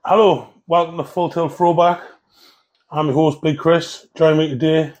Hello, welcome to Full Tilt Throwback. I'm your host, Big Chris. Joining me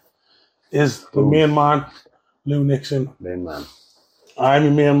today is the main man, Lou Nixon. Main man. I'm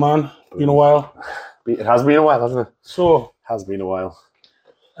your main man. Been a while. It has been a while, hasn't it? So, Has been a while.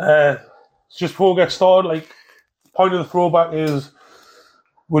 just before we get started, point of the throwback is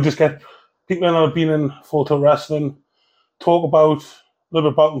we'll just get people in that have been in Full Tilt Wrestling, talk about a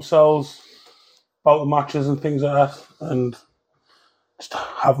little bit about themselves, about the matches and things like that, and just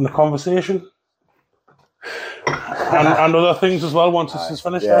having a conversation. and other things as well once this is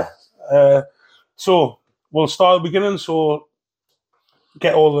finished. Yeah. So we'll start at the beginning, so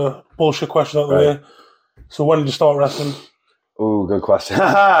get all the bullshit questions out of the way. So when did you start wrestling? Oh, good question.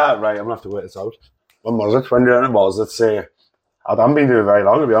 Right, I'm going to have to wait this out. When was it? When did it was? Let's say, I haven't been doing it very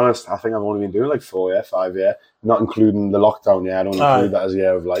long, to be honest. I think I've only been doing 5 years, not including the lockdown year. I don't include that as a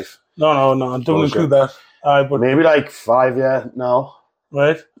year of life. No, don't include that. But maybe 5 years now.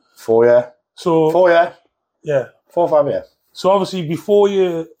 Right. 4 years. So 4 years. Yeah. 4 or 5 years. So obviously before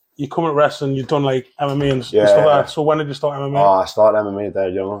you come at wrestling, you've done MMA and stuff like that. So when did you start MMA? Oh, I started MMA there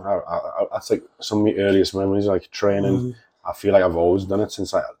young. That's some of my earliest memories, training. I feel like I've always done it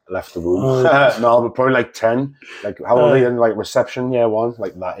since I left the room. No, but probably 10. How old are you in reception year one?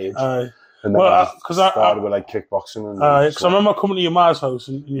 That age. And then I started with kickboxing. Because I remember coming to your ma's house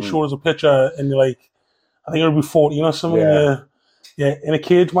and you showed us a picture and you're I think it would be 14 or something. Yeah, in a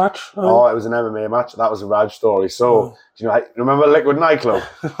cage match. Oh, it was an MMA match. That was a Raj story. So, remember Liquid Nightclub?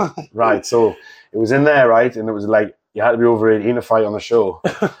 Right, so it was in there, right? And it was you had to be over 18 to fight on the show.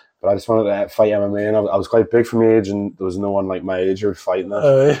 But I just wanted to fight MMA, and I was quite big for my age, and there was no one my age who was fighting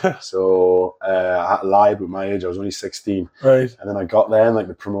that. So I lied with my age. I was only 16. Right. And then I got there, and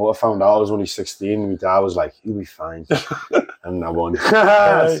the promoter found out I was only 16, and my dad was like, "You'll be fine." And I won.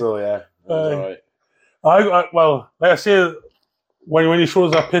 So, yeah, it was all right. Well, like I say, when you showed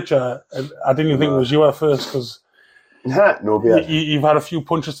us that picture, I didn't even think it was you at first because you've had a few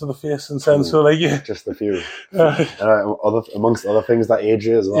punches to the face since then. So just a few, amongst other things that age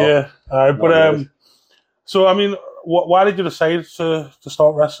as well. Yeah, but so I mean, why did you decide to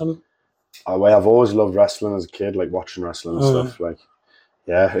start wrestling? I've always loved wrestling as a kid, watching wrestling and stuff.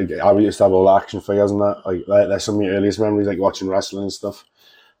 I used to have all the action figures and that. There's some of my earliest memories, watching wrestling and stuff.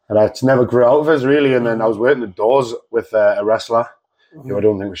 And I never grew out of it, really. And then I was waiting the doors with a wrestler who I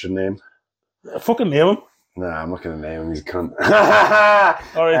don't think we should name. Fucking name him. Nah, I'm not going to name him. He's a cunt.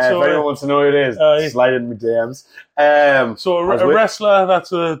 All right, so if anyone wants to know who it is, slide in my DMs. So a wrestler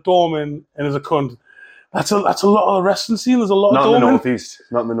that's a doorman and is a cunt. That's a lot of wrestling scene. There's a lot of doormen.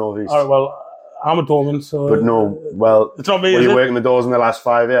 Not in the northeast. All right, well, I'm a doorman, so... But no, well... It's not me, were is you it? working the doors in the last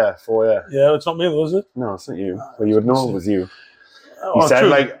 4 years? Yeah, it's not me, though, is it? No, it's not you. Well, you would know it was you. He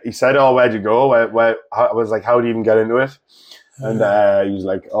said, he said, "Oh, where'd you go?" Where I was like, "How do you even get into it?" And he was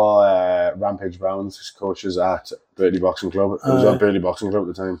like, "Oh, Rampage Browns coaches at Burtley Boxing Club." It was at Burtley Boxing Club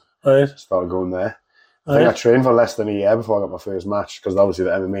at the time. Right. Started going there. I think I trained for less than a year before I got my first match because obviously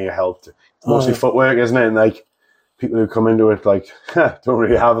the MMA helped. It's mostly footwork, isn't it? And people who come into it don't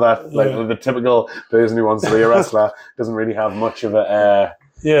really have that. The typical person who wants to be a wrestler doesn't really have much of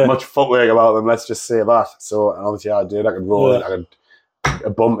much footwork about them. Let's just say that. So obviously I did. I could roll it.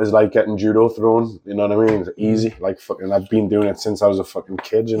 A bump is like getting judo thrown, you know what I mean? It's easy, I've been doing it since I was a fucking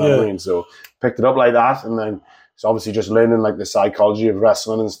kid, you know what I mean? So picked it up like that, and then it's obviously just learning the psychology of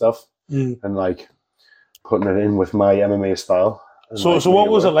wrestling and stuff, and putting it in with my MMA style. So what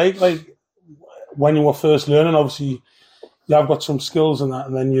was it like when you were first learning? Obviously, you have got some skills in that,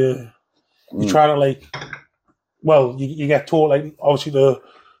 and then you try to you get taught obviously to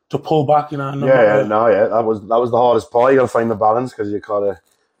pull back, you know. That was the hardest part. You got to find the balance because you gotta.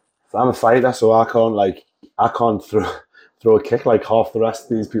 I'm a fighter, so I can't throw a kick like half the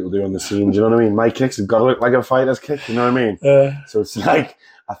rest of these people do on the scene. Do you know what I mean? My kicks have got to look like a fighter's kick. You know what I mean? So it's I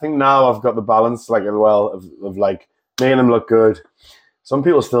think now I've got the balance as well of making them look good. Some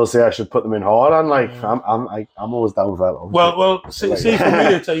people still say I should put them in hard, and I'm always down for that. Obviously. Well, see for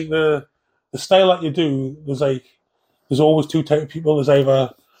me, it's the style that you do. There's always two types of people. There's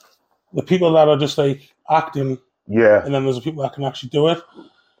either the people that are just acting, and then there's the people that can actually do it.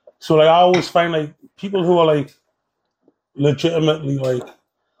 So I always find people who are legitimately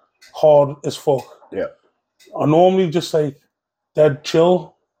hard as fuck, are normally just dead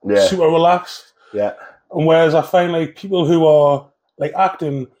chill, super relaxed, and whereas I find people who are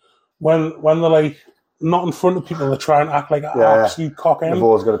acting when they're not in front of people, they try and act like an absolute cock end. They've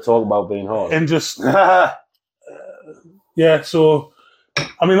always got to talk about being hard and just So.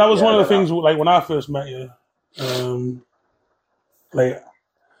 I mean, that was one of the things, when I first met you,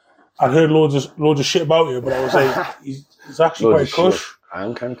 I heard loads of shit about you, but I was he's actually quite cush. I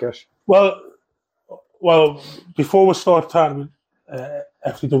am kind of curious. Well, before we start talking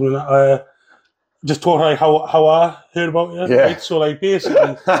FTW, just talk like how I heard about you. Yeah. Right? So like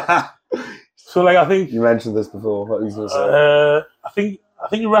basically, so like I think you mentioned this before. What was you say? I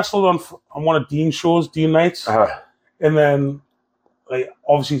think you wrestled on one of Dean's shows, Dean Nights, and then like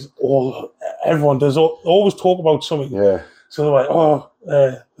obviously everyone does always talk about something. Yeah. So they're like,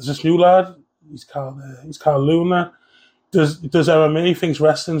 there's this new lad. He's called Luna. Does MMA thinks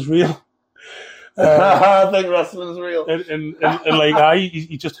wrestling's real? I think wrestling's real. And like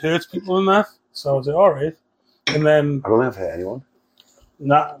he just hurts people in that. So I was like, all right. And then I don't have hurt anyone.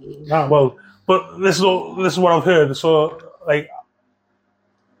 Nah. Well, but this is what I've heard. So like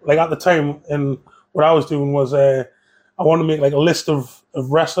at the time, and what I was doing was I wanted to make like a list of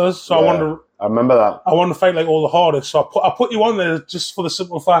wrestlers. So I remember that. I wanted to fight like all the hardest. So I put you on there just for the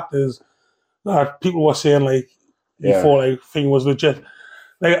simple fact is that people were saying like before like thing was legit.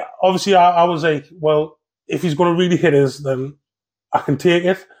 Like obviously I was like, well, if he's going to really hit us, then I can take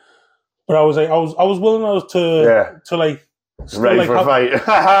it. But I was like, I was willing to like ready like for a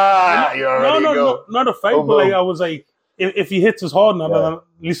fight. You're ready to go. Not a fight, but like I was like, if he hits us hard, then at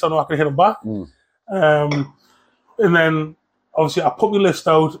least I know I can hit him back. And then obviously I put my list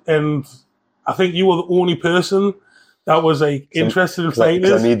out, and I think you were the only person that was like interested in fighting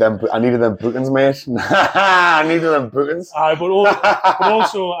this. I needed them bookings, mate. I needed them bookings. But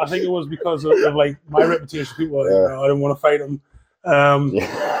also I think it was because of like my reputation. People were like, no, I didn't want to fight him.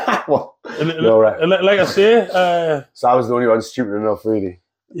 Well, and like I say, so I was the only one stupid enough, really.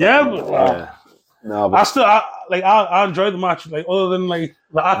 Yeah, but, no, but I enjoyed the match. Like other than like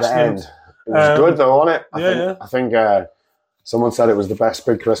the accident, it was good though, wasn't it? I think someone said it was the best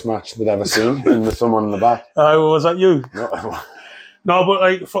Big Chris match they'd ever seen, and with someone in the back. Was that you? No, but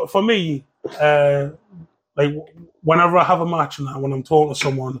like for me, like whenever I have a match and when I'm talking to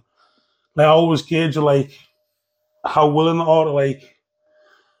someone, like I always gauge like how willing they are to like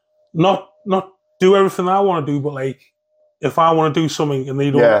not do everything I want to do, but like if I want to do something and they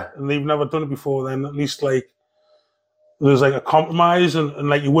don't, and they've never done it before, then at least like there's like a compromise and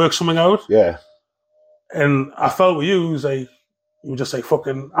like you work something out. Yeah. And I felt with you, it was like you were just like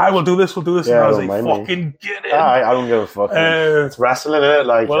fucking, I will do this, we'll do this, and I was like, fucking get it. I don't give a fuck. It's wrestling, isn't it?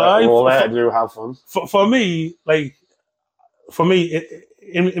 Like we're all there to do have fun. For me,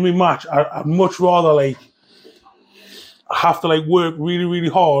 in my match, I'd much rather like have to like work really, really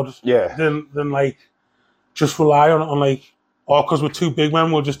hard than like just rely on like, because we're two big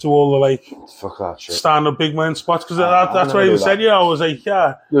men, we'll just do all the like fuck that shit. Stand up big man spots, because that's what I said. Yeah, I was like,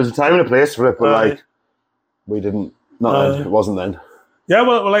 there was a time and a place for it, but like we didn't. Then. It wasn't then. Yeah,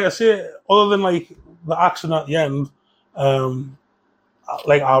 well, like I say, other than like the action at the end,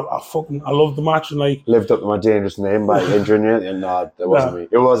 like I loved the match and like lived up to my dangerous name by injuring you. And no, it wasn't me.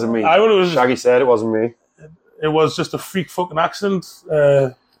 It wasn't me. Shaggy said it wasn't me. It was just a freak fucking accident.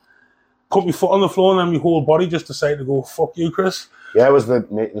 Put my foot on the floor and then my whole body just decided to go, fuck you, Chris. Yeah, it was the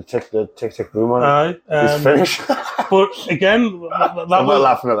tick boom on it. His finish. But again, I'm not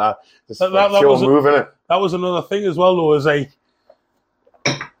laughing at that. That was move in it. That was another thing as well, though, is like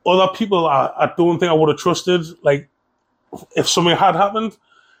other people I don't think I would have trusted, like if something had happened,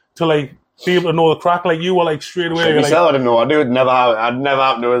 to like be able to know the crack. Like you were like straight away. Like, I didn't know. I'd never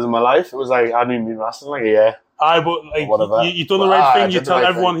happened to us in my life. It was like I hadn't even been wrestling like a year. But like you done the right thing. You tell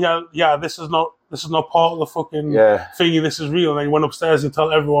everyone, this is not part of the fucking thingy. This is real. And then you went upstairs and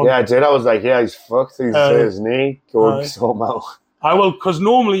tell everyone. Yeah, I did. I was like, he's fucked. He's his knee. Go and sort him out. I will, because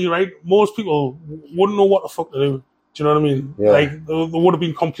normally, right, most people wouldn't know what the fuck to do. Do you know what I mean? Yeah. Like they would have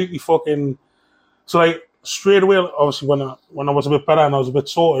been completely fucking. So like straight away, obviously when I was a bit better and I was a bit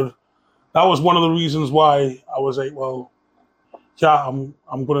sorted, that was one of the reasons why I was like, well, I'm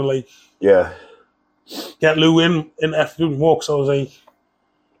gonna like get Lou in FW more, because I was like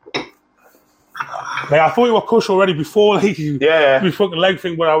I thought you were cush already before like your fucking leg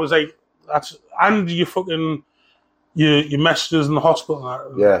thing, but I was like your fucking your messages in the hospital.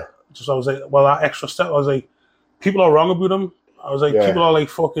 Just I was like, well, that extra step, I was like, people are wrong about him. I was like, people are like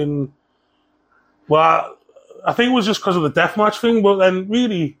fucking. Well, I think it was just because of the deathmatch thing, but then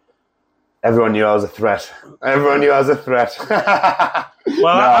really. Everyone knew I was a threat. Well,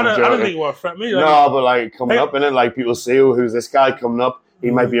 I don't think you were a threat. Me, like, no, but like coming up in it, like people see who's this guy coming up. He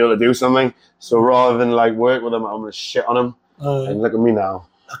might be able to do something. So rather than like work with him, I'm gonna shit on him. And look at me now.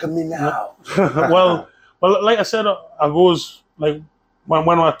 well, like I said, I was like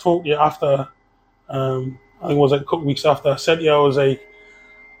when I talked to you after. I think it was like a couple of weeks after. I said to you, I was like,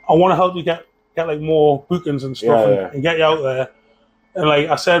 I want to help you get like more bookings and stuff and get you out there. And like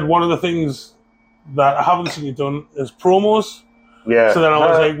I said, one of the things that I haven't seen you done is promos. Yeah. So then I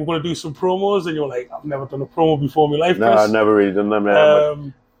was like, we're going to do some promos, and you're like, I've never done a promo before in my life, No, Chris. I've never really done them.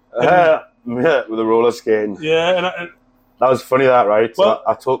 Yeah, with the roller skating. Yeah, and that was funny. That right? Well,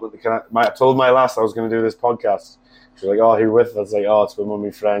 so I told my lass I was going to do this podcast. She was like, "Oh, who with?" I was like, "Oh, it's with one of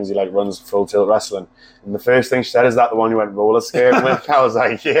my friends. He like runs Full Tilt Wrestling." And the first thing she said, "Is that the one you went roller skating with?" I was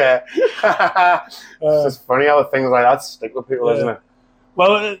like, "Yeah." It's just funny how things like that stick with people, isn't it?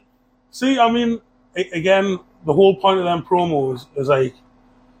 Well, see, I mean, again, the whole point of them promos is like,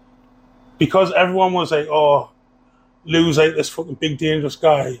 because everyone was like, "Oh, Lou's like this fucking big dangerous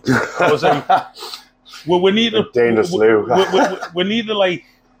guy." I was like, "Well, we need to dangerous Lou. we need to like."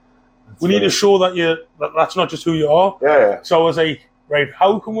 We need to show that that's not just who you are. Yeah. So I was like, right,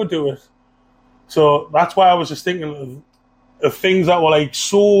 how can we do it? So that's why I was just thinking of things that were like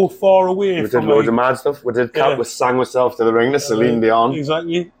so far away. We did loads of mad stuff. We did we sang myself to the ring to Celine Dion.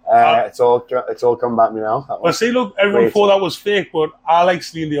 Exactly. It's all come back to me now. Well, see, look, everyone thought that was fake, but I like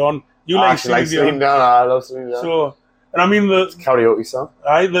Celine Dion. You like Celine Dion. I love Celine Dion. So, and I mean it's a karaoke song.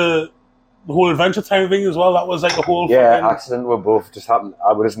 The whole Adventure Time thing as well, that was like a whole accident where both just happened.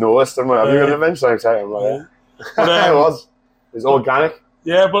 I would just noticed them. Have you an Adventure Time? I'm like, it was organic.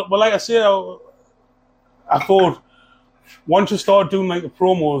 Yeah, but like I say, I thought once you start doing like the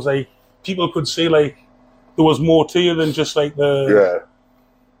promos, like people could see like there was more to you than just like the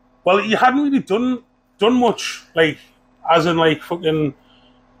Well, you hadn't really done much like as in like fucking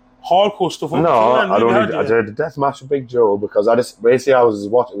hardcore stuff. No, I did a death match with Big Joe because I just basically I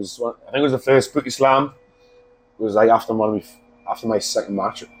think it was the first Spooky Slam. It was like after my second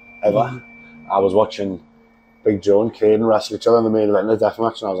match ever. I was watching Big Joe and Caden wrestle each other in the main event in a death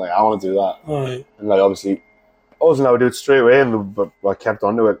match, and I was like, I want to do that. Right. And like obviously, I wasn't able to do it straight away, but I kept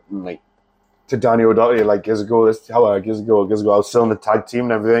on to it. And like to Danny O'Doherty, like years ago. I was still in the tag team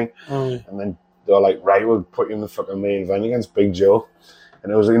and everything, and then they were like, right, we'll put you in the fucking main event against Big Joe.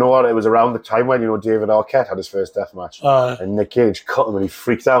 And it was, you know what, it was around the time when, David Arquette had his first death match. And Nick Cage cut him and he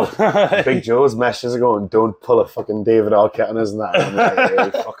freaked out. Big Joe's messages going, don't pull a fucking David Arquette on us and that. And I'm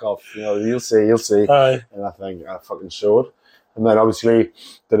like, hey, fuck off. You'll see. And I think I fucking showed. And then obviously,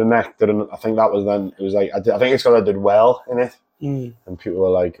 I think that was then, it was like, I think it's because I did well in it. And people were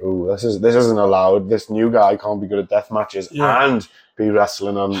like, oh, this isn't allowed. This new guy can't be good at death matches and be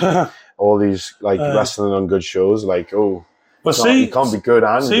wrestling on all these, like, wrestling on good shows. Like, oh. But you can't be good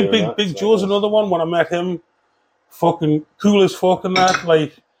and Big Joe's another one. When I met him, fucking cool as fuck and that.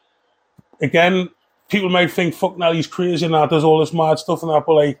 Like, again, people might think, fuck now, he's crazy and that, does all this mad stuff and that,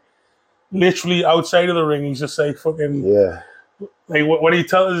 but like, literally outside of the ring, he's just like fucking... Yeah. Like, when he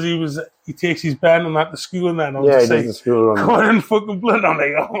tells us he takes his band and that to school and that, and I'm just like, the school run. Covered in fucking blood. I'm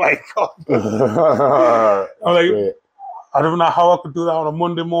like, oh my God. I'm like, great. I don't know how I could do that on a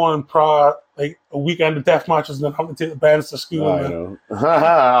Monday morning prior, like a weekend of death matches, and then have to take the bands to school. I know.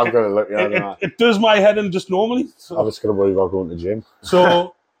 I'm going to look at it. It does my head in just normally. So. I'm just going to worry about going to the gym.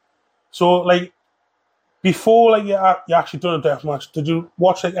 So like, before like you actually done a death match, did you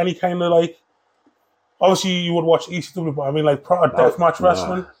watch like any kind of like, obviously you would watch ECW, but I mean like proper death match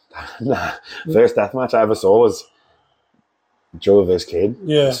wrestling? Nah. First death match I ever saw was Joe vs. Kid.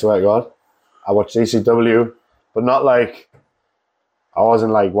 Yeah. I swear to God. I watched ECW. But not like, I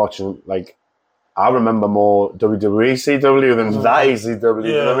wasn't like watching, like, I remember more WWE ECW than that ECW,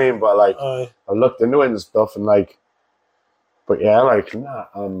 you know what I mean? But like, I looked into it and stuff and like, but yeah, like, nah,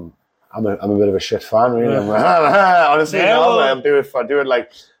 I'm a bit of a shit fan, really. I'm like, honestly, I do it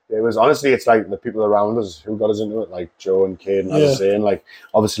like, it was honestly, it's like the people around us who got us into it, like Joe and Kane, as I was saying, like,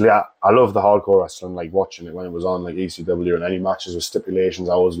 obviously I love the hardcore wrestling, like watching it when it was on, like ECW and any matches with stipulations,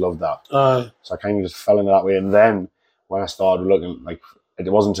 I always loved that. So I kind of just fell into that way. And then when I started looking, like, it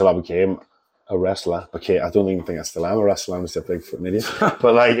wasn't until I became a wrestler. Okay, I don't even think I still am a wrestler, I'm just a big fucking idiot.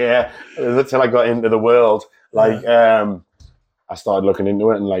 But like, it was until I got into the world, like, I started looking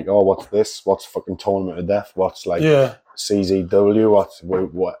into it and like, oh, what's this? What's fucking Tournament of Death? What's like CZW?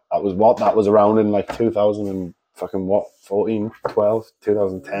 That was around in like 2000 and fucking 14, 12,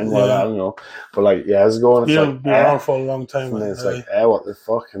 2010, whatever, I don't know. But like years ago, and it's like been around for a long time. And it's like, what the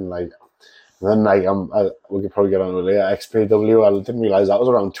fuck? And like, and then like we could probably get on to it later. XPW, I didn't realise that was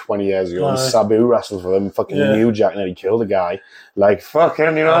around 20 years ago. And Sabu wrestled for them, fucking New Jack, and then he killed a guy. Like fucking,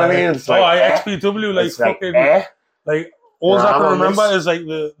 you know what I mean? It's like, XPW, like fucking, like. All I can remember is like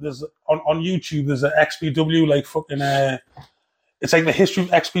there's on YouTube there's an XPW like fucking it's like the history of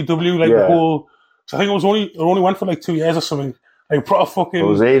XPW like the whole. So I think it only went for like 2 years or something. Like proper fucking. It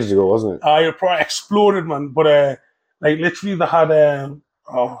was ages ago, wasn't it? It probably exploded, man. But like literally they had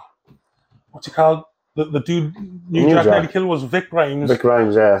what's it called? The dude New Jack Lady Kill was Vic Grimes. Vic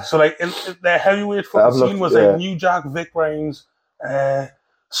Grimes, yeah. So like in their heavyweight fucking scene was like New Jack, Vic Grimes,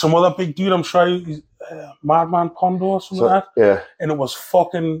 some other big dude, I'm sure he's Madman Pondo or something like that. Yeah. And it was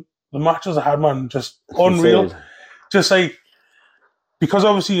fucking, the matches I had, man, just unreal. Insane. Just like, because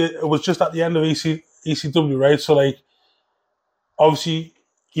obviously it was just at the end of ECW, right? So like, obviously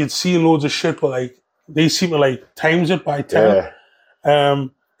you'd see loads of shit, but like, they seem to like times it by 10. Yeah.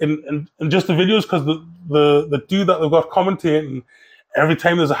 And just the videos, because the dude that they've got commentating, every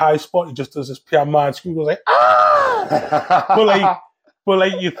time there's a high spot, he just does this pure mad scream, goes like, ah! but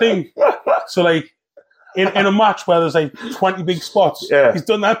like you think, so like in a match where there's like 20 big spots, he's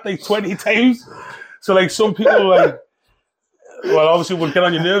done that like 20 times. So like some people like, well, obviously would get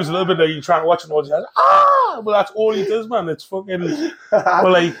on your nerves a little bit. Like you try to watch it, and all just but that's all he does, man. It's fucking.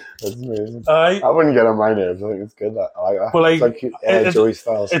 But like, that's amazing. I wouldn't get on my nerves. I think it's good. I like that. But like, it's like Joey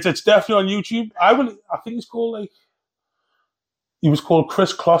Styles. It's definitely on YouTube. I think it's called like. He was called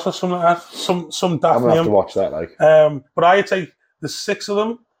Chris Kloss or something like that. Some daft I'm gonna have to watch that. Like, but it's like the 6 of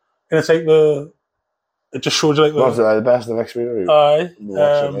them, and it's like it just shows you like the best of XP. I'm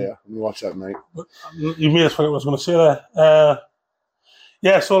gonna watch that, mate. You made us forget what I was going to say there.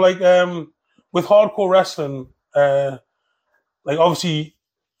 Yeah, so like with hardcore wrestling, like obviously,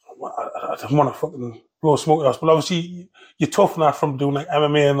 I don't want to fucking blow smoke at us, but obviously you're tough on that from doing like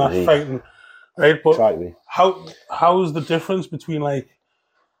MMA and that fighting, right? But exactly. How is the difference between like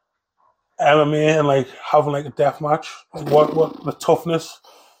MMA and like having like a death match? Like what the toughness?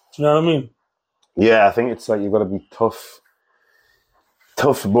 Do you know what I mean? Yeah, I think it's like you've got to be tough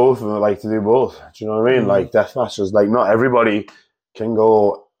for both of them, like to do both. Do you know what I mean? Like death matches, like not everybody can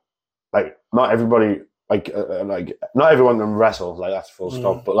go. Like not everybody, like not everyone can wrestle. Like that's full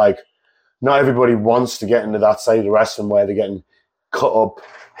stop. But like not everybody wants to get into that side of wrestling where they're getting cut up,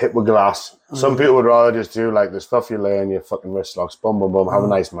 hit with glass. Some people would rather just do like the stuff you learn, your fucking wrist locks, boom, boom, boom, have a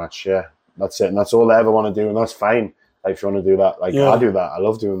nice match. Yeah, that's it, and that's all they ever want to do, and that's fine. Like if you want to do that, like I do that. I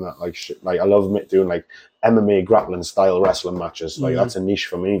love doing that. Like shit, like I love doing like MMA grappling style wrestling matches. Like that's a niche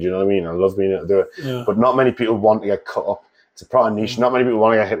for me. Do you know what I mean? I love being able to do it. Yeah. But not many people want to get cut up. It's a proper niche. Not many people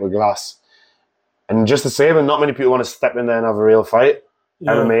want to get hit with glass. And just the same, and not many people want to step in there and have a real fight.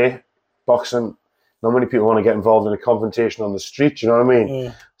 Yeah. MMA, boxing. Not many people want to get involved in a confrontation on the street. Do you know what I mean?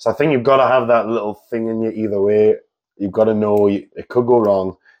 Yeah. So I think you've got to have that little thing in you either way. You've got to know it could go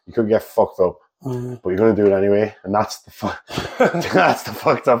wrong. You could get fucked up. But you're going to do it anyway, and that's the that's the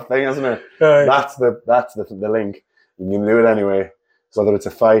fucked up thing, isn't it? Right. That's the link. You can do it anyway. So whether it's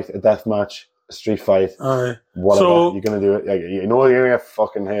a fight, a death match, a street fight, whatever, you're going to do it. Like, you know you're going to get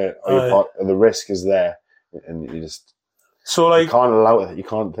fucking hit, or the risk is there, and you just you can't allow it. You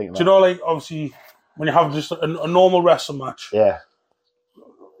can't think. Do you know, like obviously when you have just a normal wrestling match,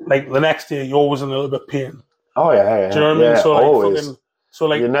 like the next day you're always in a little bit of pain. Oh yeah. Do you know what I mean? So like always. Fucking. So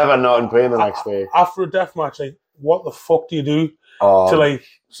like you're never not in pain the next day. After a death match, like what the fuck do you do to like?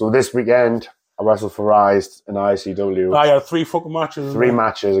 So this weekend I wrestled for Rise in ICW. I had 3 fucking matches. 3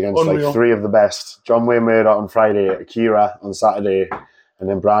 matches against like 3 of the best. John Wayne Murdoch on Friday, Akira on Saturday, and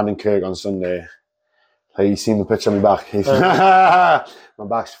then Brandon Kirk on Sunday. Have you seen the picture of my back? My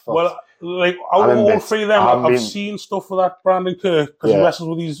back's fucked. Well, like all 3 of them, I've seen stuff with that Brandon Kirk because he wrestles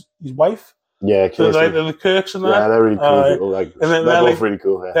with his wife. Yeah, the Kirks and that. Yeah, they're really cool people. Like, and they're both really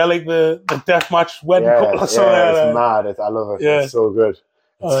cool. Yeah. They're like the deathmatch wedding couple or something. Yeah, it's mad. I love it. Yeah. It's so good.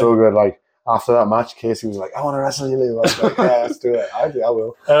 It's so good. Like after that match, Casey was like, "I want to wrestle you, Lou." I was like, "Yeah, let's do it. I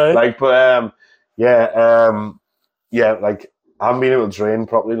will." Like, but like I haven't been able to train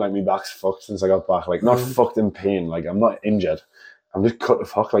properly. Like my back's fucked since I got back. Like not fucked in pain. Like I'm not injured. I'm just cut the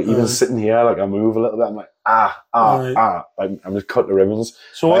fuck. Like even sitting here, like I move a little bit. I'm like Like I'm just cut the ribbons.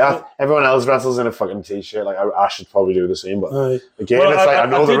 So like, everyone else wrestles in a fucking t-shirt. Like I should probably do the same. But again, it's like I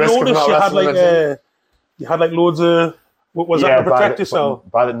know the risk of not wrestling. You had like loads of. What was that to protect yourself?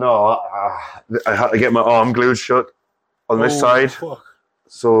 I had to get my arm glued shut on this side. Fuck.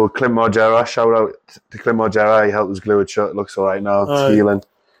 So Clint Margera, shout out to Clint Margera. He helped us glue it shut. It looks all right now. It's healing.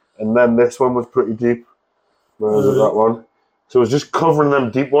 And then this one was pretty deep. Where was that one? So it was just covering them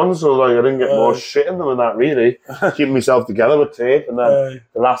deep ones, so like I didn't get more shit in them than that, really. Keeping myself together with tape. And then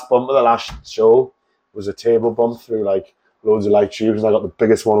the last bump of the last show was a table bump through like loads of light tubes, and I got the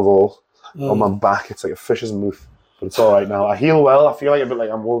biggest one of all on my back. It's like a fish's moof, but it's all right now. I heal well. I feel like a bit like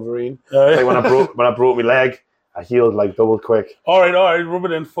I'm Wolverine. Like when I broke my leg, I healed like double quick. All right, rub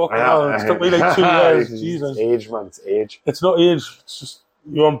it in. Fucking hell. It took me like 2 years. Jesus, it's age, man. It's age. It's not age. It's just.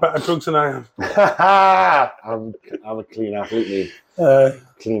 You're on better drugs than I am. I'm a clean athlete, mate.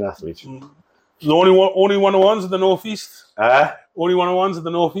 Clean athlete. The only one of ones in the northeast. Only one of ones in the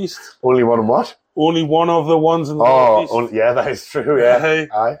northeast. Only one of what? Only one of the ones in the northeast. Yeah, that is true. Yeah.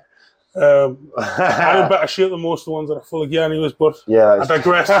 Aye. I'm in better shape than most of the ones that are full of gear anyways, but yeah, I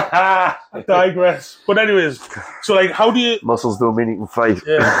digress. I digress. But anyways, so like, how do you... Muscles don't mean you can fight.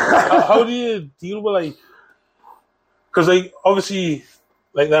 Yeah. how do you deal with like... Because like, obviously,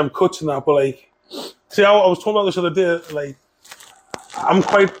 like them cuts and that, but like... See, I was talking about this the other day, like, I'm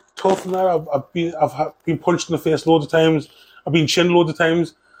quite tough in that. I've been punched in the face loads of times. I've been chinned loads of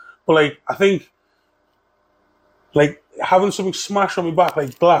times. But like, I think... Like, having something smash on my back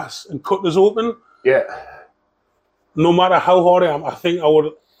like glass and cut this open, yeah, no matter how hard I am, I think I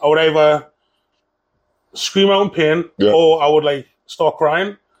would either scream out in pain or I would like start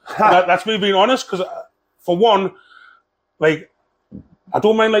crying. That's me being honest, because for one, like, I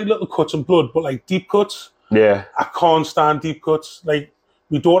don't mind like little cuts and blood, but like deep cuts, yeah, I can't stand deep cuts. Like,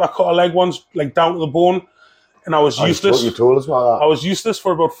 my daughter cut her leg once, like down to the bone, and I was useless. You told us about that. I was useless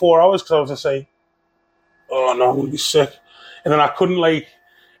for about 4 hours because I was just like, oh no, I'm gonna be sick. And then I couldn't, like,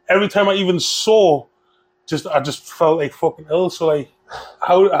 every time I even saw, I just felt like fucking ill. So like,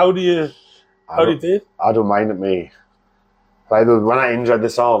 how do you do it? I don't mind it, me. Like, when I injured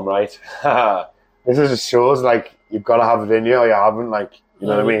this arm, right? This just shows like you've got to have it in you or you haven't, like, you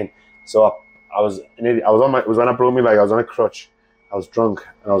know what I mean? So I was an idiot. It was when I broke my leg, I was on a crutch, I was drunk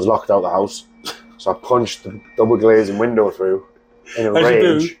and I was locked out of the house. So I punched the double glazing window through in a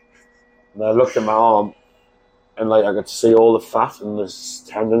rage. And I looked at my arm and like I could see all the fat and the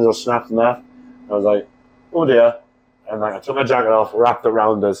tendons were snapped and that. And I was like, oh dear. And like I took my jacket off, wrapped it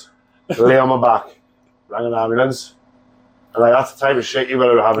around us, lay on my back, rang an ambulance. And like that's the type of shit you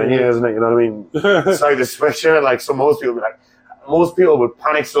better have in here, isn't it? You know what I mean? It's like the switcher, like most people would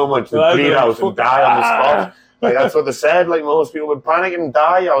panic so much they'd bleed out and die on the spot. Like that's what they said, like most people would panic and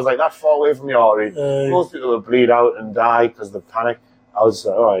die. I was like, that far away from the artery. Most people would bleed out and die because of the panic. I was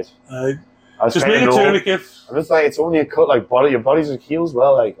like, alright. Just make a tourniquet. I'm just like, it's only a cut, like your body's heals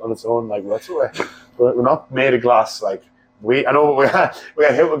well, like on its own, like that's what we're not made of glass. Like I know we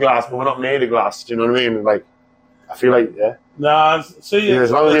get hit with glass, but we're not made of glass. Do you know what I mean? Like I feel like Nah, see,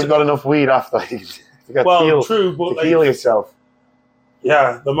 as long as you've got enough weed after, to get true, but like, heal yourself.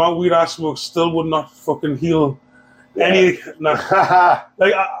 Yeah, the amount of weed I smoke still would not fucking heal any. Nah.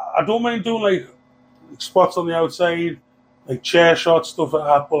 Like I don't mind doing like spots on the outside, like chair shots, stuff like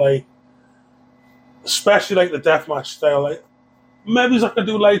that, but like, especially like the deathmatch style, like maybe I could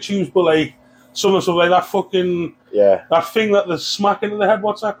do light tubes, but like some of stuff like that fucking that thing that they're smacking in the head.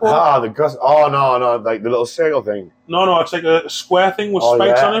 What's that called? The gusset. Oh no, like the little circle thing. No, it's like a square thing with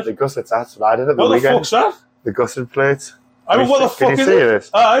spikes on it. The gussets. That's what I did at the weekend. What the fuck's that? The gusset plates. I mean, what the fuck is it?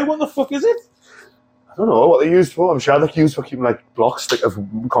 What the fuck is it? I don't know what they're used for. I'm sure they're used for keeping like blocks of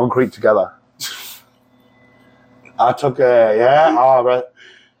concrete together. I took I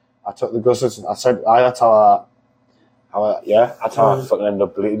took the gussets. I said that's how I fucking ended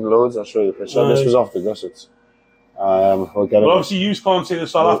up bleeding loads. I'll show you the picture. This was off the gussets. We'll get it. Well, obviously you can't see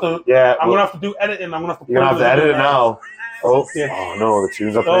this, so I'll have to. Yeah, I'm gonna have to do editing. I'm gonna have to. You're gonna have to edit it now. Oh no, the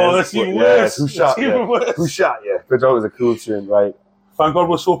tune's up there. Oh, that's even worse. Who shot you? Good job, it was a cool tune, right? Thank God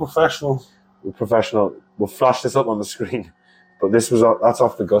we're so professional. We're professional. We'll flash this up on the screen. But that's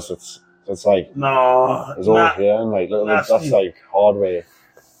off the gussets. So it's like there's all here and like that's like hard way.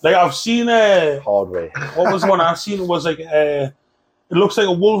 Like I've seen hard way. What was the one I've seen? It was like it looks like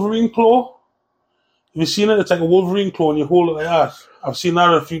a Wolverine claw. Have you seen it? It's like a Wolverine claw and you hold it like that. I've seen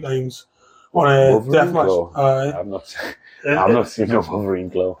that a few times on a deathmatch. I've not seen no Wolverine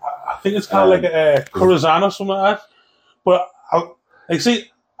claw. I think it's kind of like a Corazon or something like that. But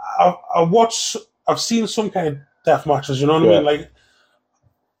I've seen some kind of death matches, you know what I mean? Like,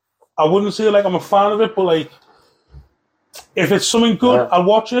 I wouldn't say like I'm a fan of it, but like, if it's something good, I'll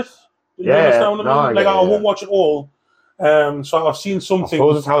watch it. You understand what I mean? Like, I won't watch it all. So I've seen some things. I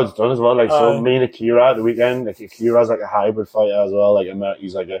suppose it's how it's done as well. Like, so me and Akira at the weekend, like Akira's like a hybrid fighter as well. Like,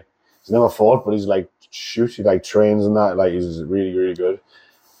 he's never fought, but he's like he like trains and that. Like, he's really, really good.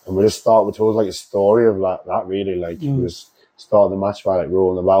 And we told like a story of that really. Like, we just started the match by like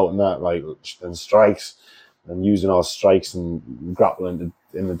rolling about and that, like, and strikes and using our strikes and grappling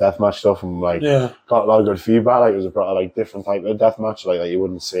in the deathmatch stuff, and like got a lot of good feedback. Like, it was a like different type of deathmatch, like that you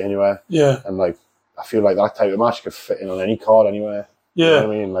wouldn't see anywhere. Yeah, and like I feel like that type of match could fit in on any card anywhere. Yeah, you know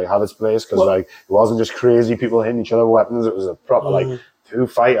what I mean, like have its place because like it wasn't just crazy people hitting each other with weapons. It was a proper like two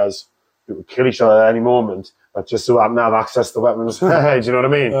fighters who would kill each other at any moment, but just so happen to have access to weapons. Do you know what I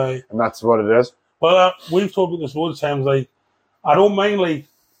mean? Right. And that's what it is. Well, we've talked about this loads of times. Like, I don't mind like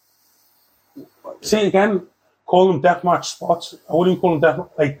say it again. Call them deathmatch spots. I wouldn't even call them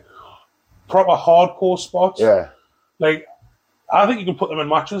like proper hardcore spots. Yeah. Like, I think you can put them in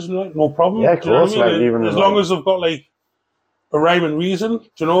matches, no problem. Yeah, of course. Like, even as long as they've got like a rhyme and reason, do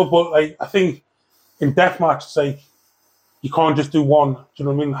you know? But like, I think in deathmatch, it's like you can't just do one. Do you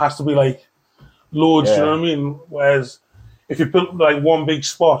know what I mean? It has to be like loads. Do you know what I mean? Whereas if you built like one big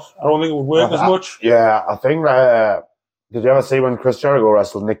spot, I don't think it would work as much. Yeah, I think. Did you ever see when Chris Jericho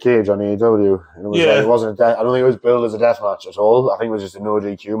wrestled Nick Cage on AEW? And it was like, it wasn't. I don't think it was billed as a death match at all. I think it was just a no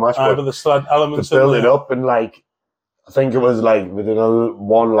DQ match. But the sled elements to build it up, and like, I think it was like we did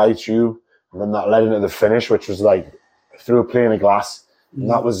one light tube, and then that led into the finish, which was like through a plane of glass. And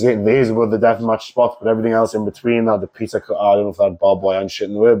that was it. These were the deathmatch spots, but everything else in between that, the pizza cut, I don't know if that barbed wire and shit,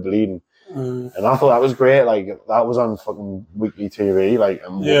 and they were bleeding. And I thought that was great. Like, that was on fucking weekly TV, like,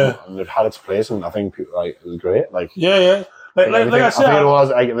 and it had its place, and I think people, like, it was great. Like, like I said, I think it was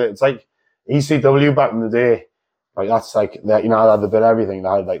like, it's like ECW back in the day. Like, that's like that. You know, they had a bit of everything. They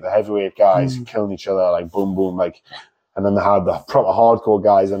had like the heavyweight guys killing each other, like boom boom, like. And then they had the proper hardcore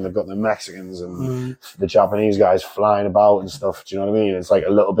guys, and they've got the Mexicans and the Japanese guys flying about and stuff. Do you know what I mean? It's like a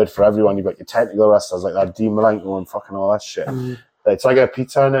little bit for everyone. You've got your technical wrestlers like that Dean Malenko and fucking all that shit. It's like a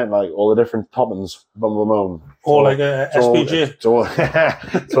pizza, innit? Like all the different toppings, boom, boom, boom. Or like a SPG.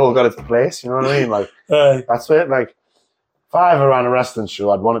 It's all got its place, you know what I mean? Like, that's it. Like, if I ever ran a wrestling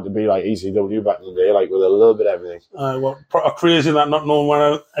show, I'd want it to be like ECW back in the day, like with a little bit of everything. Crazy that not knowing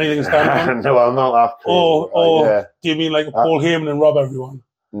where anything's going on. No, I'm not that crazy. Or do you mean like a Paul Heyman and rob everyone?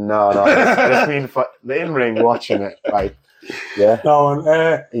 No. I just mean for the in-ring watching it. Like, yeah. No,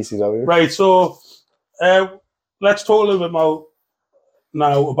 ECW. Right, so let's talk a little bit more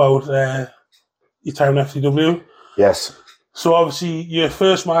now about your time in FTW. Yes. So obviously your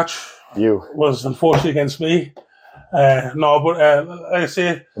first match was unfortunately against me. But like I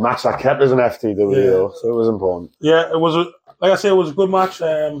say, the match that kept us in FTW though, so it was important. Yeah, it was like I say, it was a good match.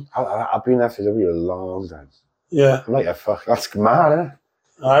 I've been in FTW a long time. Yeah, I'm like that's mad, eh?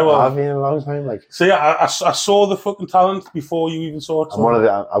 I've been in a long time. Like, so yeah, I saw the fucking talent before you even saw it.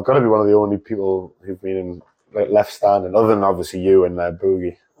 I've got to be one of the only people who've been in like left standing, other than obviously you and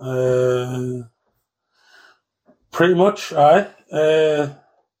Boogie. Pretty much, Bri.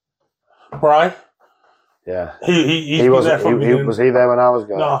 Yeah, he was there from was he there when I was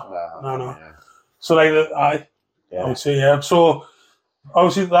going? No. Yeah. So like I would say So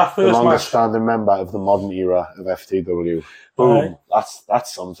obviously that first the longest match, standing member of the modern era of FTW. Boom!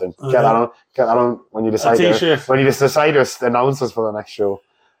 That's something. Get that on when you decide to announce us for the next show.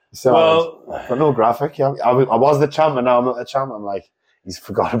 So, but no graphic. Yeah, I was the champ, and now I'm not the champ. I'm like, he's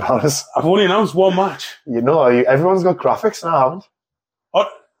forgot about us. I've only announced one match. You know, everyone's got graphics now, haven't?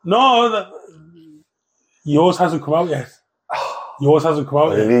 No. Yours hasn't come out yet. Yours hasn't come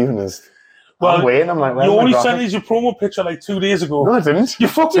out yet. Even is. Well, I'm waiting. I'm like, you only sent us your promo picture like 2 days ago. No, I didn't. You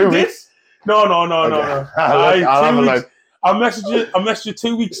fucking did. No. Okay. I messaged you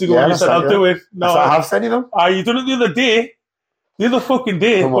 2 weeks ago and you said I'll do it. No, I have sent you them. You done it the other day. The other fucking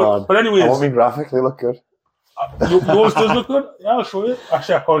day. Come on. But anyways. I want me graphic. They look good. Yours does look good. Yeah, I'll show you.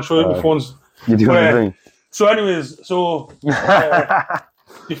 Actually, I can't show you. My phone's. You do everything. So anyways, the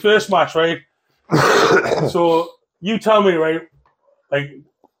first match, right? So you tell me, right? Like,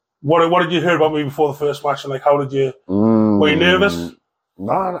 what did you hear about me before the first match, and like, how did you? Were you nervous?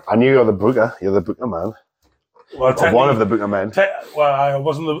 No, I knew you're the booker. You're the booker man. Well, one of the booker men. I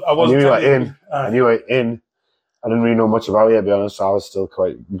wasn't. I knew you were in. I knew you were in. I didn't really know much about you, to be honest. So I was still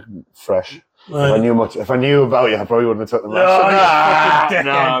quite fresh. Right. If I knew about you, I probably wouldn't have took the match.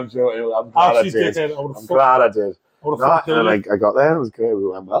 No, I'm joking. I'm glad I did. I'm glad I did. And I got there. It was great. We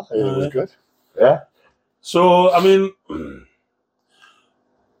went well. It was good. Yeah. So I mean,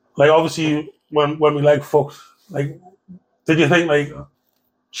 like obviously, when we like fucked, like, did you think like,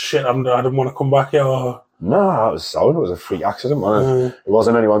 shit, I didn't want to come back here? Or? No, it was sound. It was a freak accident. It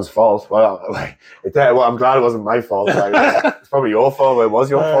wasn't anyone's fault. Well, I'm glad it wasn't my fault. Like, it's probably your fault. But it was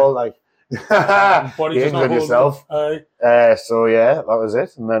your fault. Like, you injured yourself. So yeah, that was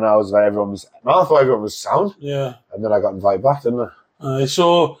it. And then I was like, I thought everyone was sound. Yeah. And then I got invited back, didn't I?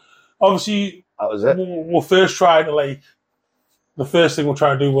 So obviously, that was it. We'll first try to the first thing we'll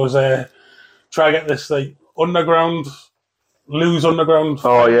try to do was try to get this like underground.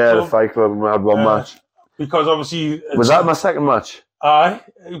 Oh yeah, the Fight Club. We had one match. Because obviously, was that my second match?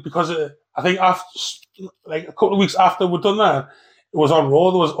 Because I think after, like a couple of weeks after we'd done that, it was on Raw.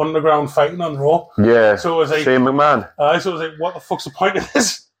 There was underground fighting on Raw. Yeah. So it was like Shane McMahon. So it was like, what the fuck's the point of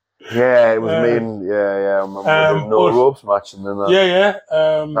this? Yeah, it was me and the no ropes match, and then that.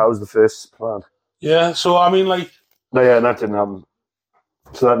 That was the first plan. Yeah. So I mean, like. No, yeah, and that didn't happen.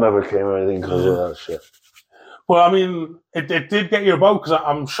 So that never came or anything because of that shit. Well, I mean, it did get you about because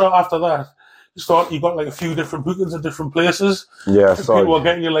I'm sure after that. You got like a few different bookings at different places. Yeah, people were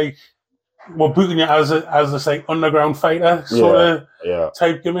getting you like were booking you as this like underground fighter sort of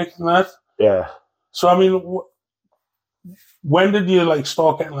type gimmick and that. Yeah. So I mean, when did you like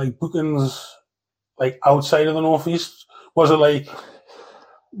start getting like bookings like outside of the Northeast? Was it like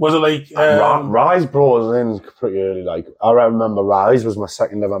Rise brought us in pretty early. Like I remember Rise was my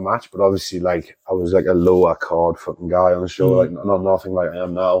second ever match, but obviously like I was like a lower card fucking guy on the show, like not nothing like I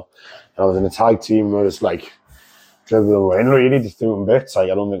am now. And I was in a tag team where it's like dribbling away, and really just doing bits.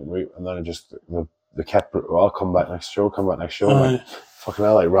 Like I don't think and then it just they kept. I'll come back next show. Like fucking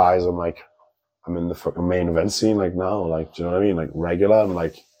hell, like Rise. I'm in the fucking main event scene like now. Like do you know what I mean? Like regular and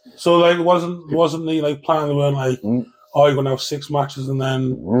like. So like wasn't the like plan? They weren't like. Oh, you're going to have 6 matches and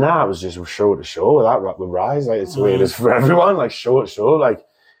then... Nah, it was just show to show with Rise. Like, it's the way it is for everyone, like show to show. Like,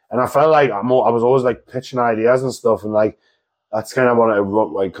 and I felt like I was always like pitching ideas and stuff. And like, that's kind of what I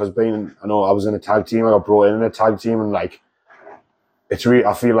wrote, like, because I know I was in a tag team, I got brought in a tag team and like, it's really,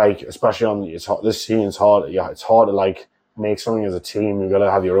 I feel like, especially on this scene, it's hard to like make something as a team. You've got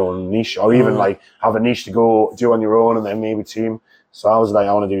to have your own niche or even like have a niche to go do on your own and then maybe team. So I was like,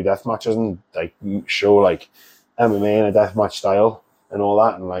 I want to do death matches and like show like, MMA in a deathmatch style and all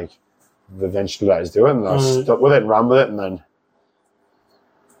that, and like eventually let us do it, and I stuck with it and ran with it, and then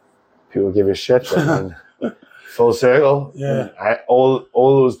people give you shit, but then full circle. Yeah, all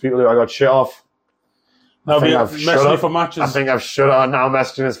those people who I got shit off. Now messaging for matches. I think I've shut on now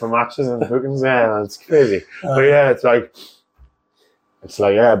messaging us for matches and bookings. Yeah, it's crazy. But yeah, it's like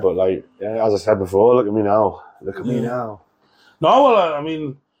yeah, but like as I said before, look at me now. No, well, I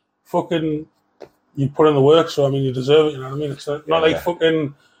mean, fucking. You put in the work, so I mean, you deserve it. You know what I mean? It's not like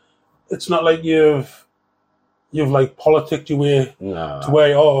fucking. It's not like you've like politicked your way to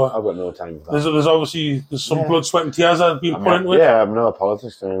where. Oh, I've got no time for that. There's obviously some blood, sweat, and tears that have been put into it. Yeah, I'm not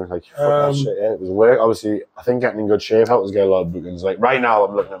politics thing. Like fuck that shit. Yeah, it was work. Obviously, I think getting in good shape helped us get a lot of bookings. Like right now,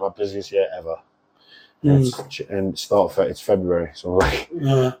 I'm looking at my busiest year ever. It's February, so like,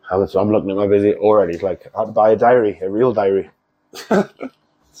 I'm looking at my busy already. Like I had to buy a real diary.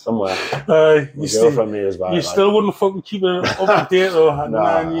 Somewhere. You still wouldn't fucking keep it up to date though.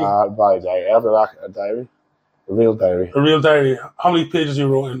 I'd buy a diary. I have a diary. A real diary. A real diary. How many pages you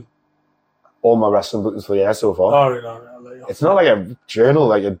wrote in? All my wrestling bookings for the year so far. Oh, right. It's not like a journal,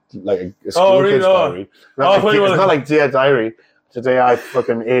 like a school kid's diary. It's not like Dear Diary. Today I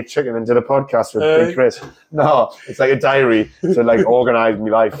fucking ate chicken and did a podcast with Big Chris. No, it's like a diary to like organise my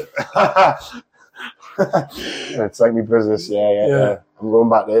life. It's like my business, yeah. I'm going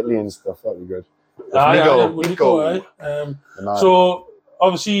back to Italy and stuff. That'd be good. We go. So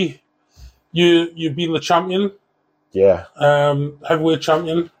obviously, you've been the champion. Yeah. Heavyweight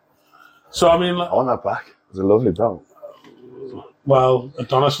champion. So I mean, I want that back. It was a lovely belt. Well,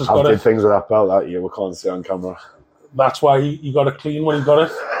 Adonis has got it. I did things with that belt that year we can't see on camera. That's why he got it clean when he got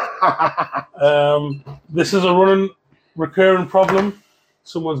it. This is a running, recurring problem.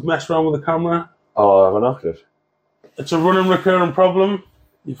 Someone's messed around with the camera. Oh, have I knocked it? It's a running, recurring problem.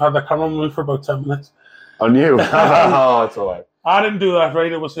 You've had that camera on for about 10 minutes. On you? Oh, it's all right. I didn't do that,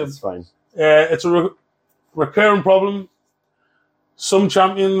 right? It was him. It's fine. It's a recurring problem. Some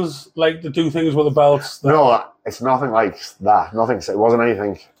champions like to do things with the belts. No, it's nothing like that. It wasn't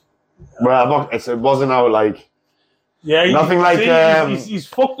anything. Well, it wasn't out like... Yeah, nothing like... he's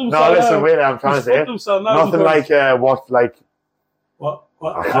fucked himself. No, listen, wait, I'm trying to say it. Nothing like What?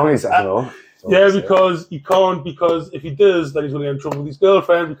 I can't really say no. Yeah, because he can't, because if he does, then he's going to get in trouble with his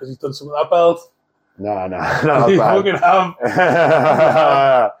girlfriend because he's done some of that belt. No, He's fucking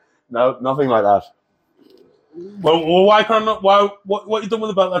No, nothing like that. Well, why can't I not? Why? What you done with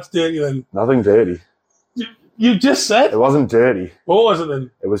the belt that's dirty then? Nothing dirty. You just said it wasn't dirty. What was it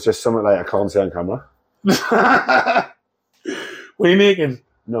then? It was just something like I can't see on camera. Were you naked?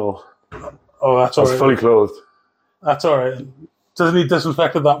 No. Oh, that's all right. I was fully clothed. That's all right. Doesn't need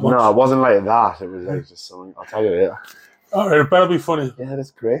disinfected that much? No, it wasn't like that. It was like just something. I'll tell you later. All right, it better be funny. Yeah,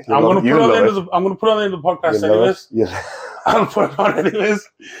 that's great. I'm going to put it on the end of the podcast anyways. I'll put it on anyways.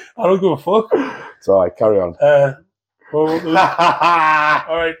 I don't give a fuck. It's all right. Carry on. All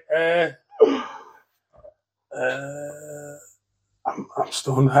right. I'm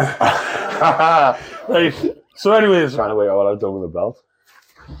stoned now. Right. So, anyways, trying to work out what I've done with the belt.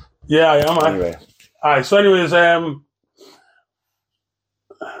 Yeah, I am. Anyway. All right. So, anyways,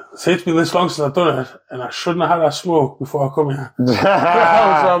 see, it's been this long since I've done it, and I shouldn't have had that smoke before I come here. So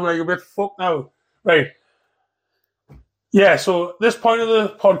I'm like a bit fucked now. Right. Yeah, so this point of the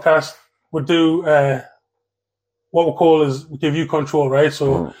podcast, we'll do what we'll call is give you control, right?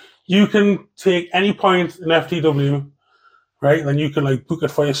 So you can take any point in FTW, right? And then you can like book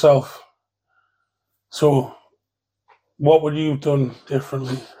it for yourself. So what would you have done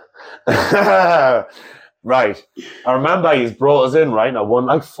differently? Right. I remember he's brought us in, right? And I won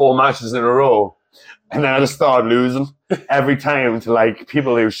like 4 matches in a row. And then I just started losing every time to like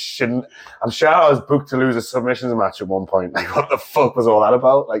people who shouldn't. I'm sure I was booked to lose a submissions match at one point. Like, what the fuck was all that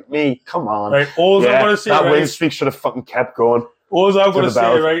about? Like, me, come on. Right. All I'm going to say, that right, win streak should have fucking kept going. All I'm going to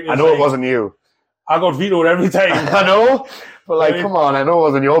say, right, I know like, it wasn't you. I got vetoed every time. I know. But like, come on. I know it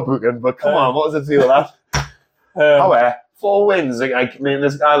wasn't your booking, but come on. What was the deal with that? 4 wins. Like, I mean,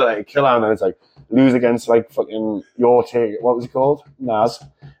 this guy like a killer, and then it's like lose against like fucking your take. What was he called? Naz.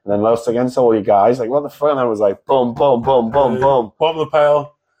 And then lost against all you guys. Like, what the fuck? And then it was like boom, boom, boom, boom, boom. Bottom of the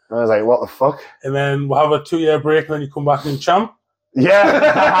pile. And I was like, what the fuck? And then we'll have a 2-year break, and then you come back and champ.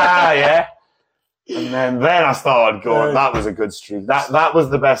 Yeah, yeah. And then I started going. That was a good streak. That was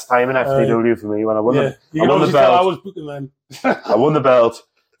the best time in FTW for me when I won the belt. I was booking then. I won the belt.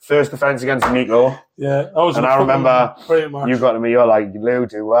 First defense against Nico. Yeah, that was. And I remember you got to me. You're like, Lou,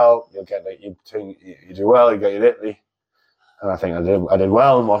 do well. You'll get like you do well. You get your Italy. And I think I did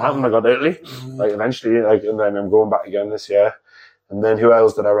well. And what happened? I got Italy. Like eventually, like, and then I'm going back again this year. And then who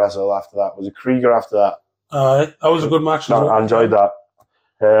else did I wrestle after that? Was it Krieger after that? That was a good match. I enjoyed that.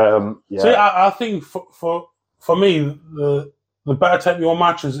 Yeah. See, I think for me, the better type of your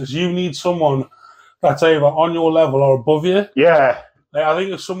matches is you need someone that's either on your level or above you. Yeah. Like, I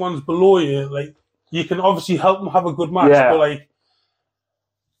think if someone's below you, like, you can obviously help them have a good match, but like,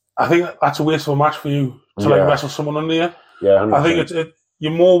 I think that's a waste of a match for you to like wrestle someone under you. Yeah, 100%. I think you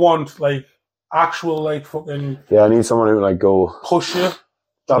more want like actual like fucking. Yeah, I need someone who like go push you.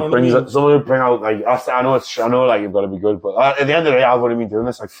 That brings it. Someone who bring out like I know like you've got to be good, but at the end of the day, I've only been doing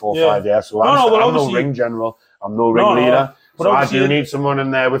this like 4 or 5 years. So I'm no ring general. I'm no ring leader. But so I do need someone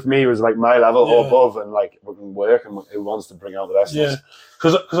in there with me who's like my level or above, and like we can work and who wants to bring out the best. Yeah,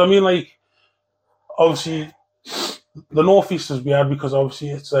 because I mean, like, obviously the Northeast is weird because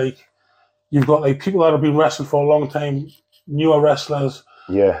obviously it's like you've got like people that have been wrestling for a long time, newer wrestlers.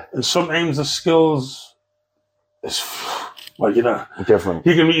 Yeah, and sometimes the skills is different.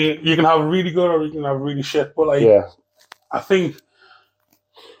 You can have really good or you can have really shit. But like, I think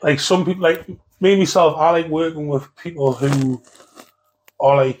like some people like. Me myself, I like working with people who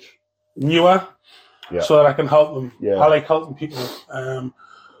are like newer, so that I can help them. Yeah. I like helping people, and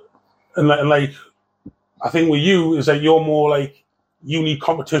like I think with you is that you're more like you need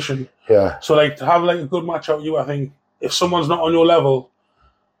competition. Yeah. So like to have like a good match out with you, I think if someone's not on your level,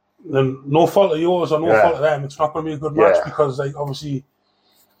 then no fault of yours or no fault of them, it's not going to be a good match because like obviously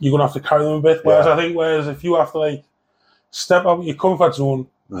you're going to have to carry them a bit. Whereas if you have to like step out of your comfort zone.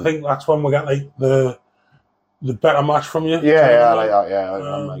 I think that's when we get like the better match from you. Yeah, like that. Yeah,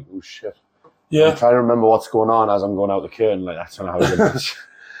 I'm like, oh shit. Yeah, I'm trying to remember what's going on as I'm going out the curtain. Like that's how it is.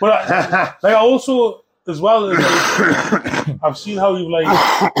 But like I also as well as like, I've seen how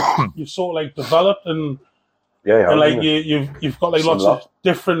you've sort of like developed and like you've got like lots of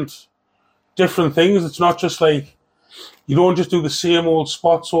different things. It's not just like you don't just do the same old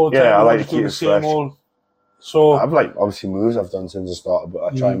spots all the time. I like to do the same fresh. old. So I've like obviously moves I've done since I started, but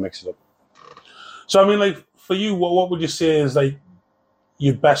I try and mix it up. So I mean, like for you, what would you say is like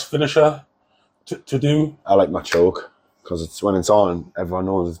your best finisher to do? I like my choke because it's when it's on, everyone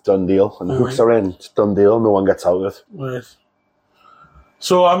knows it's done deal, and the hooks are in, it's done deal. No one gets out of it. Right.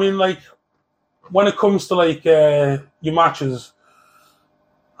 So I mean, like when it comes to like your matches,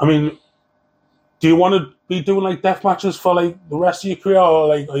 I mean, do you want to be doing like death matches for like the rest of your career, or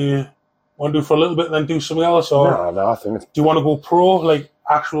like are you? Want to do for a little bit and then do something else? Or no, I think do you want to go pro, like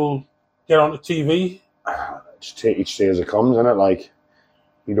actual get onto TV? Just take each day as it comes, innit? Like,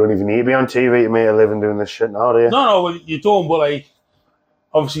 you don't even need to be on TV to make a living doing this shit now, do you? No, well, you don't, but like,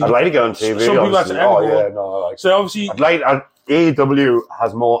 obviously... I'd like to get on TV, some people that's so obviously... AEW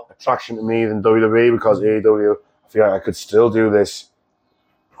has more attraction to me than WWE because AEW, I feel like I could still do this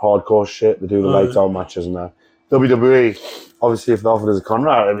hardcore shit to do the lights out matches and that. WWE, obviously, if they offered us a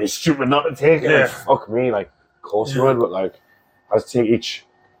contract, it'd be stupid not to take it. Yeah. Like, fuck me, like, of course you would, but like, I just take each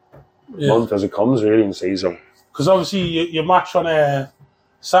month as it comes, really, in season. Because obviously, your match on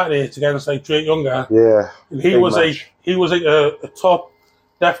Saturday, it's against like Drake Younger. Yeah, and he was like a top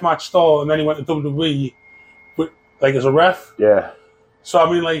deathmatch star, and then he went to WWE, like as a ref. Yeah. So I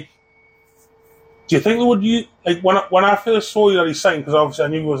mean, like, do you think they would you like when I first saw you that he signed? Because obviously I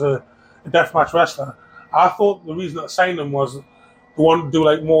knew he was a deathmatch wrestler. I thought the reason that signed him was they wanted to do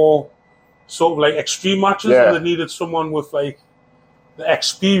like more sort of like extreme matches, and they needed someone with like the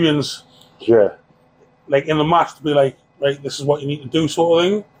experience, like in the match to be like, right, this is what you need to do, sort of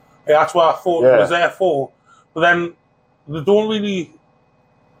thing. Like, that's what I thought it was there for. But then they've only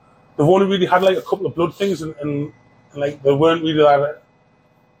really had like a couple of blood things, and like they weren't really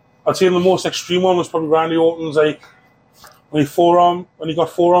I'd say the most extreme one was probably Randy Orton's, like, when he got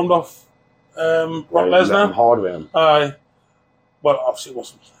forearmed off Brock Lesnar. Hard with him. Well, obviously it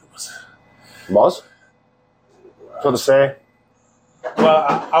wasn't. Was? Got to say.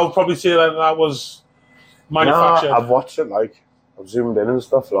 Well, I would probably say that was manufactured. Nah, I've watched it, like, I've zoomed in and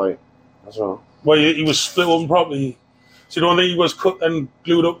stuff, like, I don't know. Well, he was split open properly. So you don't think he was cut and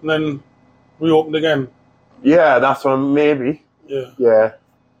glued up and then reopened again? Yeah, that's one, maybe. Yeah.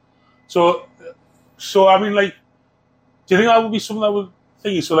 So I mean, like, do you think that would be something that would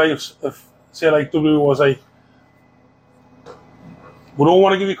think? So, like, if say, like, WWE was like, we don't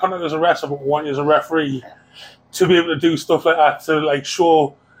want to give you contract as a wrestler, but we want you as a referee to be able to do stuff like that, to, like,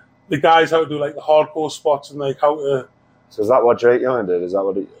 show the guys how to do, like, the hardcore spots and, like, how to... So is that what Drake Young did? Is that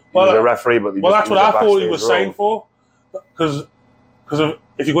what he was a referee, but well, that's what I thought he was signed for. Because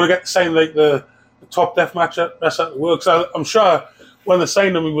if you're going to get signed, like, the top deathmatch wrestler at the world, because I'm sure when they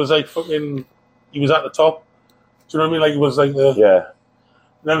signed him, he was, like, fucking... He was at the top. Do you know what I mean? Like, he was, like, the... Yeah.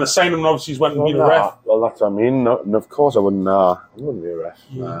 And then they signed him, and obviously he's went and been a ref. Well, that's what I mean. No, of course I wouldn't. I wouldn't be a ref.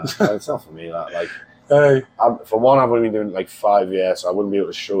 Nah, it's not for me. That, like, for one, I've only been doing it like 5 years, so I wouldn't be able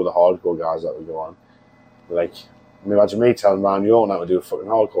to show the hardcore guys that would go on. Like, I mean, imagine me telling Randy Orton how to do a fucking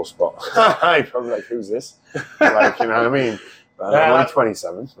hardcore spot. He'd probably like, who's this? Like, you know what I mean? But I'm only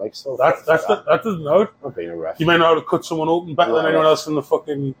 27. Like, so that doesn't know. Not being a ref. You may know how to cut someone open better than anyone else in the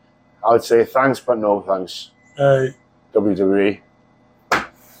fucking. I would say thanks, but no thanks. WWE.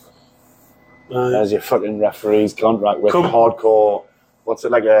 There's your fucking referee's contract with hardcore. What's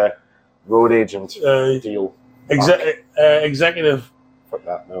it, like a road agent deal? Executive. Fuck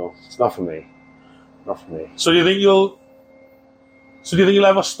that. No, it's not for me. Not for me. So do you think you'll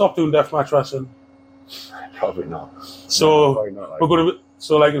ever stop doing deathmatch wrestling? Probably not. So probably not, like, we're gonna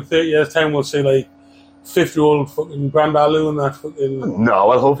like in 30 years' time we'll say like 50-year-old fucking Grandad Lou and that fucking. No,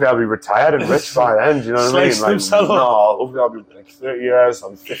 well, hopefully I'll be retired and rich by then. Do you know what I mean? Like, no, hopefully I'll be like 30 years.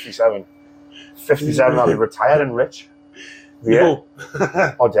 I'm 57. 57, I'll be retired and rich. Yeah.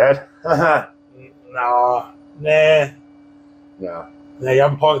 Or dead. Nah. No. Nah, you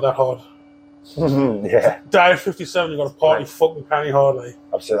haven't partied that hard. Yeah. Die at 57, you got to party fucking canny hard, like.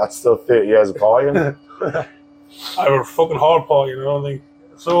 I've said that's still 30 years of partying. I were fucking hard partying, I don't think.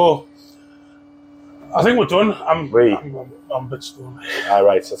 So, I think we're done. I'm a bit stoned.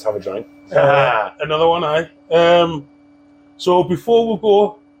 Alright, so let's have a joint. Another one, so before we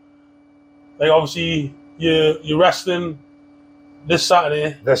go, like, obviously, you're wrestling this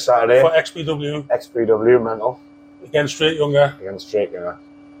Saturday. For XPW. XPW, mental. Against Drake Younger.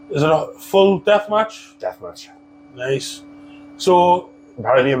 Is it a full death match? Death match. Nice. So...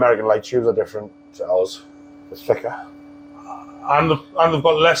 Apparently American light tubes are different to ours. It's thicker. And they've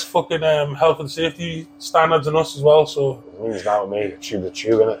got less fucking health and safety standards than us as well, so... It means now with me, tube the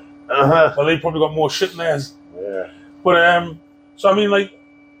tube, innit? Well, they probably got more shit in theirs. Yeah. But, so I mean, like,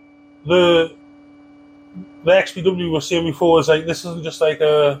 the XPW was saying before is like, this isn't just like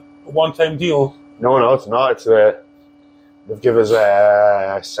a one-time deal. No, it's not. It's they've given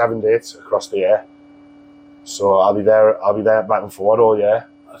us 7 dates across the year, so I'll be there back and forward all year.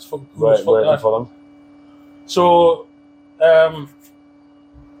 That's fucking cool. Waiting for them. So,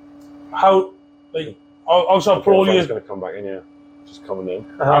 how, like, also I'll put all your... going to come back in here. Just coming in.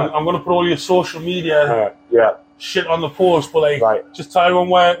 I'm going to put all your social media shit on the post, but like, just tell everyone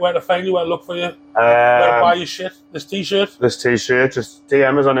where to find you, where to look for you, where to buy your shit. This t-shirt, just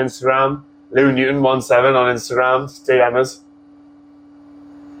DM us on Instagram. Lou Newton 17 on Instagram. Just DM us.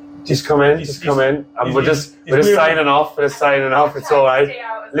 Just come in. And we're just signing off. It's all right.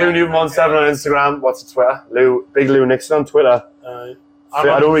 Lou Newton 17 on Instagram. What's the Twitter? Big Lou Nixon on Twitter. I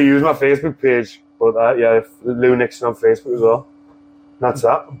don't really use my Facebook page, but Lou Nixon on Facebook as well. That's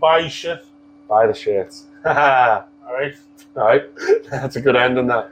that. Buy your shit. Buy the shirts. All right. That's a good end on that.